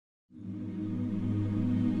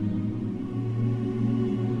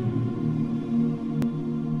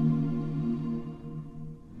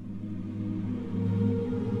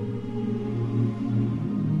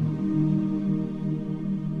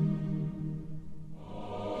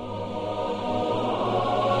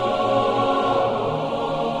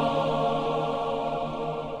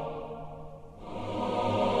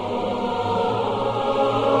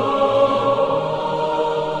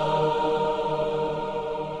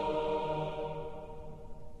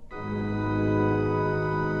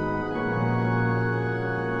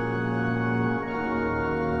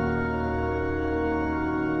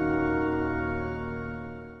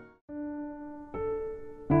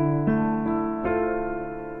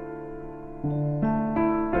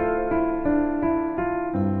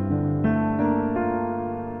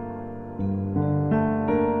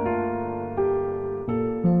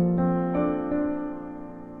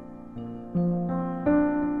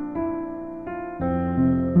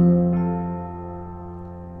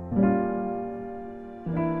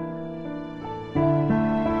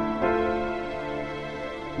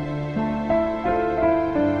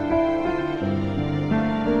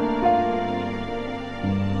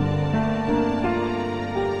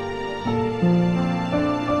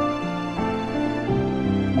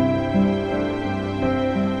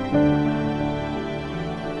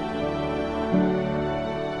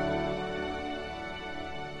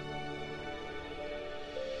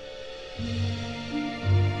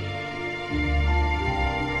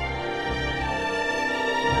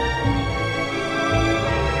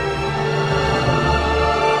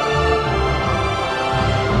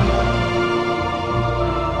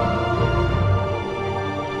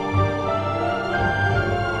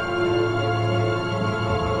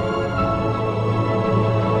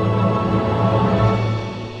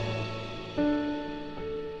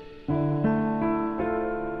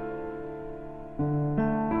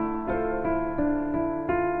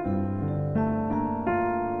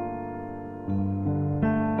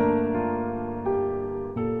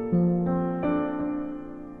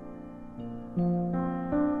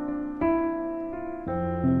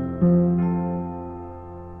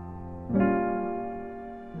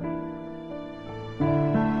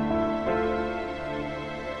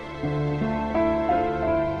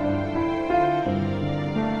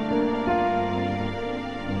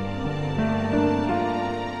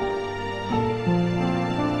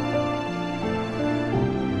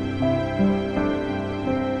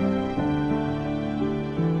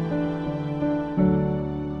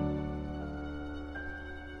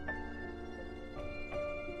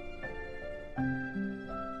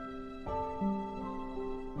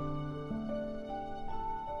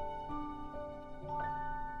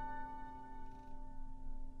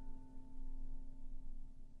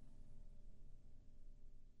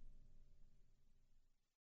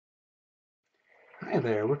Hi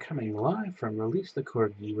there, we're coming live from Release the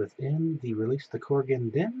Corgi within the Release the Corgan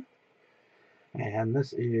den. And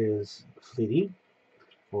this is Fleety,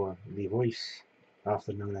 or the voice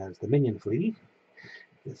often known as the minion Fleety.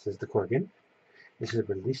 This is the Corgan. This is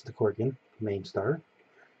Release the Corgan, main star.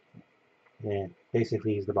 And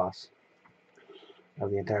basically he's the boss of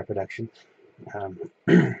the entire production.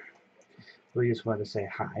 We just wanted to say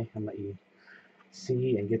hi and let you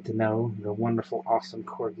see and get to know the wonderful, awesome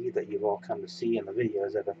Corgi that you've all come to see in the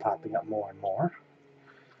videos that are popping up more and more.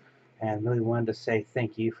 And really wanted to say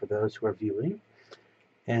thank you for those who are viewing,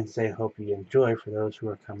 and say hope you enjoy for those who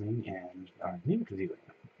are coming and are new to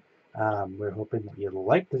viewing. We're hoping that you'll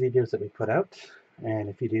like the videos that we put out, and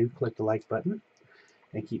if you do, click the like button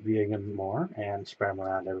and keep viewing them more and spread them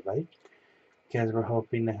around everybody, because we're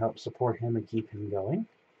hoping to help support him and keep him going.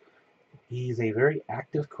 He's a very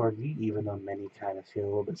active Corgi, even though many kind of feel a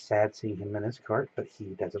little bit sad seeing him in his cart, but he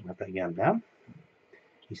doesn't let that get him down.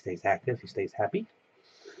 He stays active, he stays happy,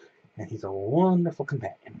 and he's a wonderful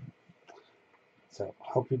companion. So,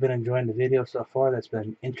 hope you've been enjoying the video so far that's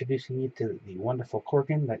been introducing you to the wonderful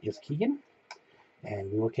Corgan that is Kiegan,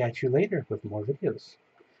 and we will catch you later with more videos.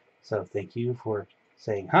 So, thank you for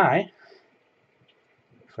saying hi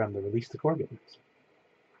from the Release the Corgan.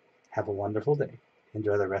 Have a wonderful day.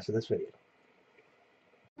 Enjoy the rest of this video.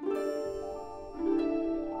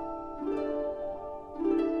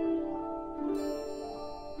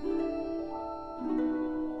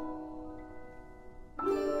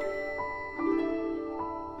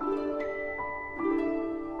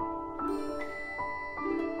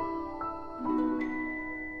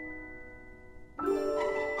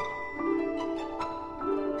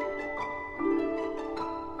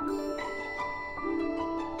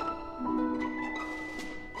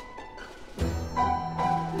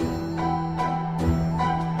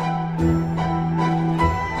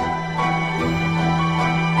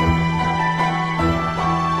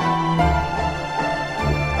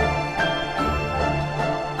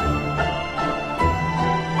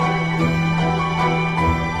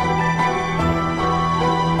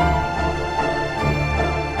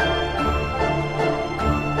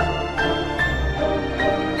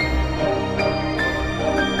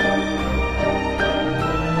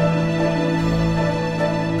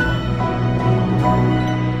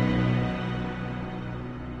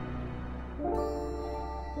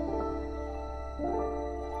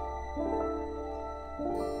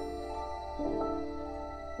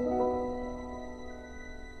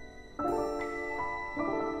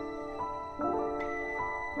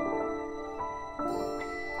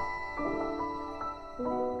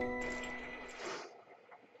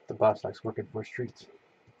 The boss likes working for streets.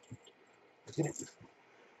 Look at it.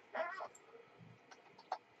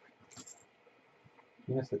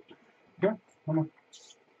 You missed it. Come on, come on.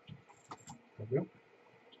 There we go.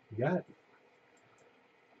 You got it.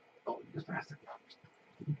 Oh, you just passed it.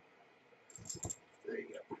 There you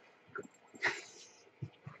go.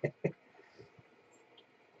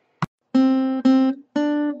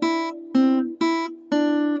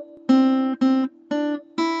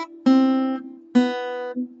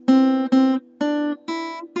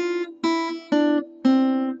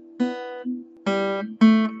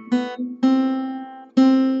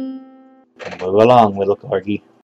 Move along, little Corgi.